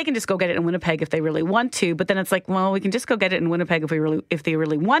because they can just go get it in Winnipeg if they really want to. But then it's like, well, we can just go get it in Winnipeg if they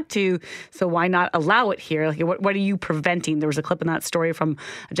really want to. So why not allow it here? Like, what are you preventing? There was a clip in that story from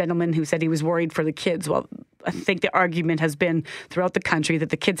a gentleman who said he was worried for the kids. Well, I think the argument has been throughout the country that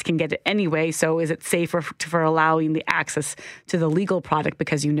the kids can get it anyway. So is it safer for allowing the access to the legal product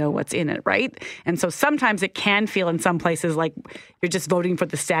because you know what's in it, right? And so sometimes it can feel in some places like you're just voting for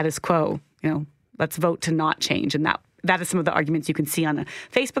the status quo, Let's vote to not change. And that is some of the arguments you can see on a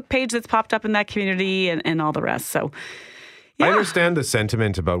Facebook page that's popped up in that community and all the rest. So, yeah. I understand the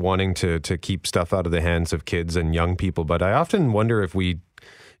sentiment about wanting to keep stuff out of the hands of kids and young people, but I often wonder if we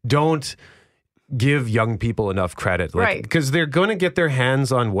don't give young people enough credit. Right. Because they're going to get their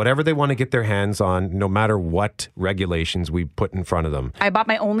hands on whatever they want to get their hands on, no matter what regulations we put in front of them. I bought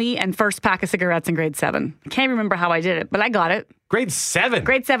my only and first pack of cigarettes in grade 7. I can't remember how I did it, but I got it. Grade 7?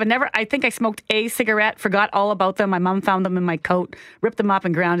 Grade 7. I think I smoked a cigarette, forgot all about them. My mom found them in my coat, ripped them up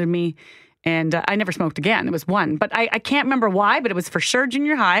and grounded me. And I never smoked again. It was one. But I can't remember why, but it was for sure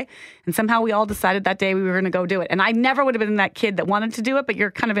junior high. And somehow we all decided that day we were going to go do it. And I never would have been that kid that wanted to do it, but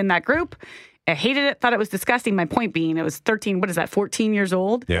you're kind of in that group. I hated it, thought it was disgusting. My point being, it was 14 years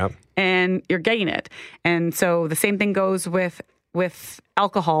old? Yeah. And you're getting it. And so the same thing goes with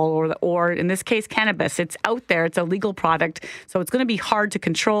alcohol or in this case, cannabis. It's out there. It's a legal product. So it's going to be hard to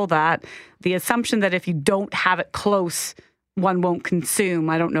control that. The assumption that if you don't have it close, one won't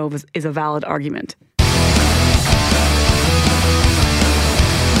consume, I don't know if is a valid argument.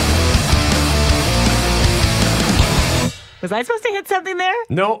 Was I supposed to hit something there?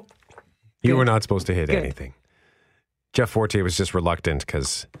 No. You were not supposed to hit anything. Jeff Fortier was just reluctant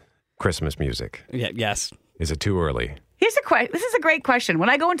because Christmas music. Yeah, yes. Is it too early? This is a great question. When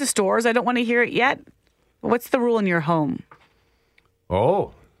I go into stores, I don't want to hear it yet. What's the rule in your home?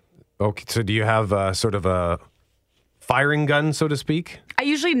 Oh, okay. So do you have sort of a firing gun, so to speak? I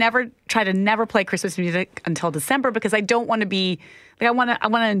usually try to never play Christmas music until December because I don't want to be like I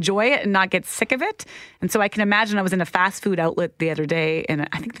want to enjoy it and not get sick of it. And so I can imagine I was in a fast food outlet the other day, and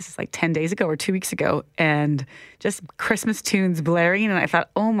I think this is like 10 days ago or 2 weeks ago, and just Christmas tunes blaring, and I thought,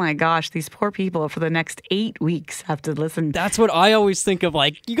 oh my gosh, these poor people for the next 8 weeks have to listen. That's what I always think of.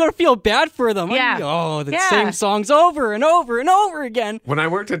 Like, you gotta feel bad for them. Yeah. The same songs over and over and over again. When I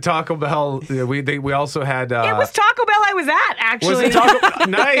worked at Taco Bell, we also had. It was Taco Bell I was at, actually. Was it Taco Bell?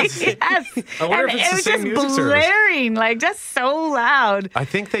 Nice. Yes. I wonder if it's the same music service. It was just blaring, like just so loud. I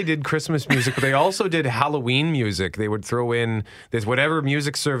think they did Christmas music, but they also did Halloween music. They would throw in whatever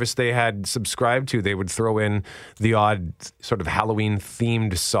music service they had subscribed to, they would throw in the odd sort of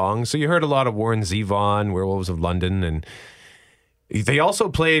Halloween-themed song. So you heard a lot of Warren Zevon, Werewolves of London, and they also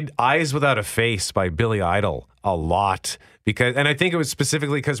played Eyes Without a Face by Billy Idol a lot. And I think it was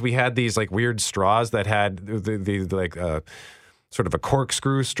specifically because we had these like weird straws that had the sort of a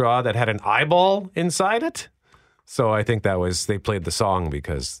corkscrew straw that had an eyeball inside it. So I think they played the song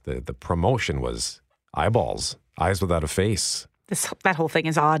because the promotion was eyeballs, eyes without a face. That whole thing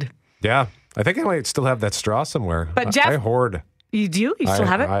is odd. Yeah. I think I might still have that straw somewhere. But Jeff, I hoard. You do? You still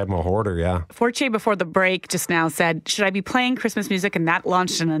have it? I'm a hoarder, yeah. Fortier, before the break, just now said, should I be playing Christmas music? And that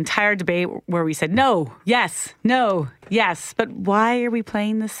launched an entire debate where we said, no, yes, no, yes. But why are we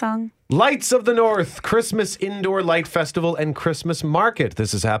playing this song? Lights of the North, Christmas Indoor Light Festival and Christmas Market.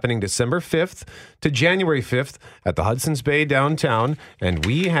 This is happening December 5th to January 5th at the Hudson's Bay downtown. And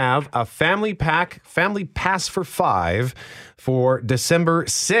we have a family pass for 5 for December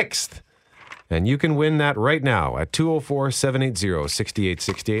 6th. And you can win that right now at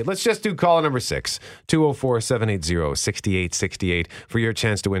 204-780-6868. Let's just do call number 6, 204-780-6868 for your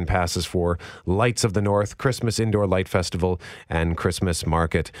chance to win passes for Lights of the North, Christmas Indoor Light Festival, and Christmas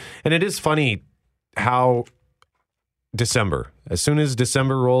Market. And it is funny how December, as soon as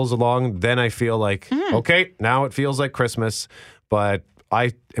December rolls along, then I feel like, okay, now it feels like Christmas. But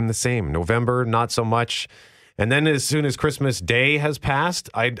I am the same. November, not so much. And then as soon as Christmas Day has passed,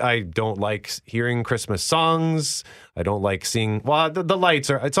 I don't like hearing Christmas songs. I don't like seeing, the lights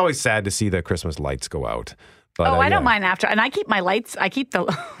are, it's always sad to see the Christmas lights go out. But, I don't mind after. And I keep my lights, I think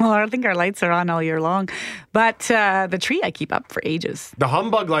our lights are on all year long. But the tree I keep up for ages. The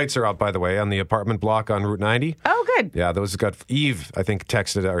humbug lights are up, by the way, on the apartment block on Route 90. Oh, good. Yeah, those got Eve, I think,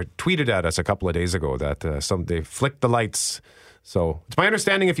 texted or tweeted at us a couple of days ago that they flicked the lights. So it's my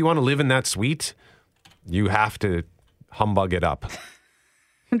understanding if you want to live in that suite, you have to humbug it up.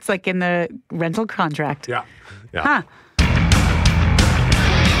 It's like in the rental contract. Yeah. Huh.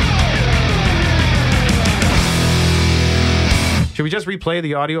 Should we just replay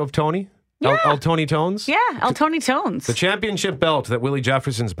the audio of Tony? Yeah. El Tony Tones? Yeah, El Tony Tones. The championship belt that Willie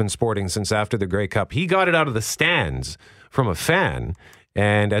Jefferson's been sporting since after the Grey Cup. He got it out of the stands from a fan.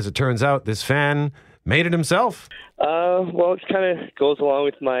 And as it turns out, this fan made it himself. Well, it kind of goes along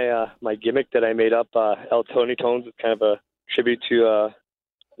with my my gimmick that I made up. El Tony Tones is kind of a tribute to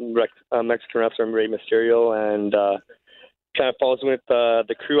Mexican wrestler Rey Mysterio, and kind of falls with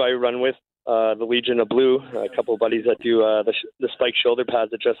the crew I run with, the Legion of Blue, a couple of buddies that do the spike shoulder pads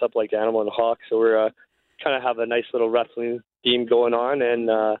that dress up like Animal and Hawk. So we're kind of have a nice little wrestling theme going on. And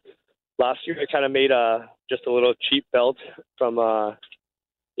last year I kind of made just a little cheap belt from out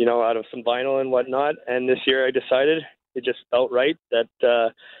of some vinyl and whatnot. And this year I decided it just felt right that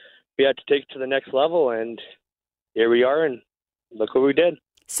we had to take it to the next level. And here we are, and look what we did.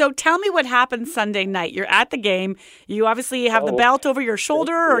 So tell me what happened Sunday night. You're at the game. You obviously have the belt over your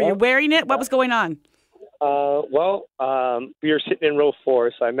shoulder, or you're wearing it. What was going on? We were sitting in row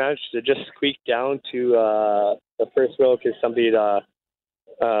 4, so I managed to just squeak down to the first row because somebody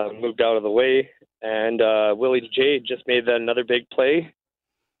moved out of the way. And Willie J just made another big play,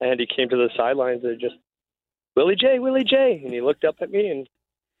 and he came to the sidelines and just, Willie J. And he looked up at me and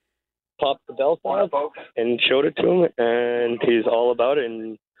popped the belt off and showed it to him, and he's all about it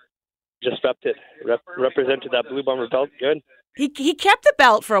and just repped it. Represented that Blue Bomber belt good. He kept the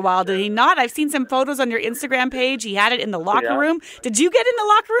belt for a while, did he not? I've seen some photos on your Instagram page. He had it in the locker room. Did you get in the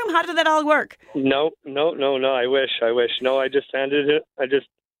locker room? How did that all work? No. I wish. No, I just handed it. I just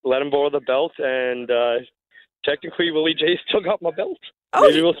let him borrow the belt, and technically Willie J still got my belt. Oh,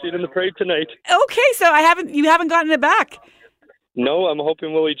 maybe we'll see it in the parade tonight. Okay, so you haven't gotten it back. No, I'm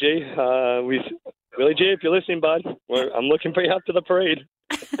hoping Willie J. Willie J, if you're listening, bud, I'm looking for you after the parade.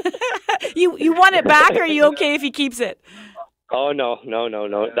 You want it back, or are you okay if he keeps it? Oh, no.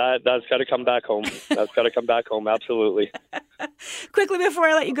 That's got to come back home. That's got to come back home, absolutely. Quickly, before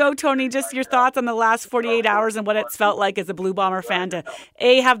I let you go, Tony, just your thoughts on the last 48 hours and what it's felt like as a Blue Bomber fan to,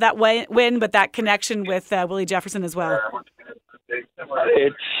 A, have that win, but that connection with Willie Jefferson as well.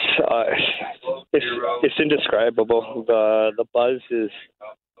 It's indescribable. The buzz is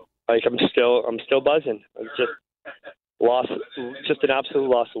like I'm still buzzing. I'm just lost, just an absolute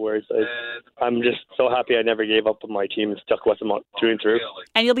loss of words. I'm just so happy I never gave up on my team and stuck with them through and through.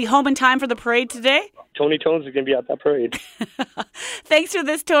 And you'll be home in time for the parade today? Tony Tones is going to be at that parade. Thanks for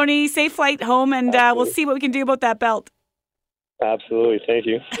this, Tony. Safe flight home, and we'll see what we can do about that belt. Absolutely. Thank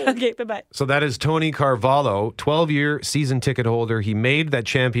you. Okay, bye-bye. So that is Tony Carvalho, 12-year season ticket holder. He made that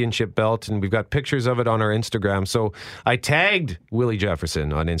championship belt, and we've got pictures of it on our Instagram. So I tagged Willie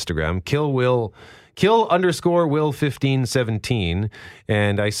Jefferson on Instagram, kill_Will1517.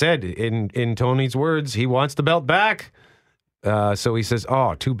 And I said, in Tony's words, he wants the belt back. So he says,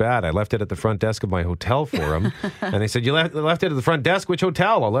 oh, too bad. I left it at the front desk of my hotel for him. And they said, you left it at the front desk? Which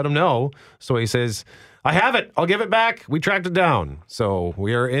hotel? I'll let him know. So he says, I have it. I'll give it back. We tracked it down. So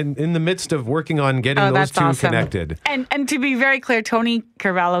we are in the midst of working on getting those two connected. And to be very clear, Tony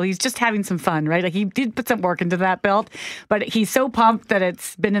Carvalho, he's just having some fun, right? Like, he did put some work into that belt, but he's so pumped that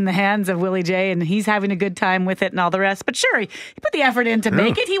it's been in the hands of Willie J, and he's having a good time with it and all the rest. But sure, he put the effort in to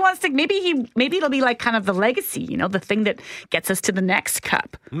make it. He wants to, maybe it'll be like kind of the legacy, the thing that gets us to the next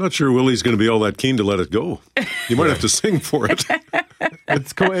cup. I'm not sure Willie's going to be all that keen to let it go. You might have to sing for it.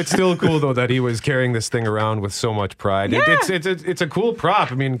 It's cool. It's still cool though that he was carrying this thing around with so much pride. Yeah. It's a cool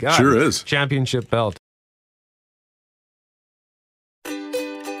prop. I mean, God, sure is. Championship belt.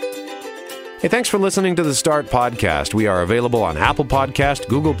 Hey, thanks for listening to the Start Podcast. We are available on Apple Podcast,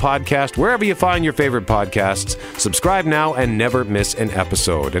 Google Podcast, wherever you find your favorite podcasts. Subscribe now and never miss an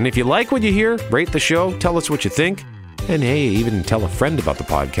episode. And if you like what you hear, rate the show, tell us what you think. And hey, even tell a friend about the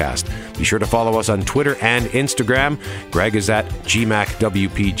podcast. Be sure to follow us on Twitter and Instagram. Greg is at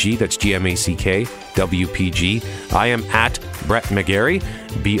GMACWPG. That's GMACK WPG. I am at Brett McGarry,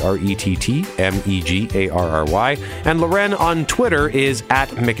 BRETTMEGARRY. And Loren on Twitter is at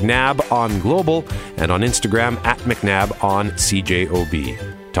McNabb on Global, and on Instagram at McNabb on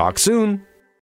CJOB. Talk soon.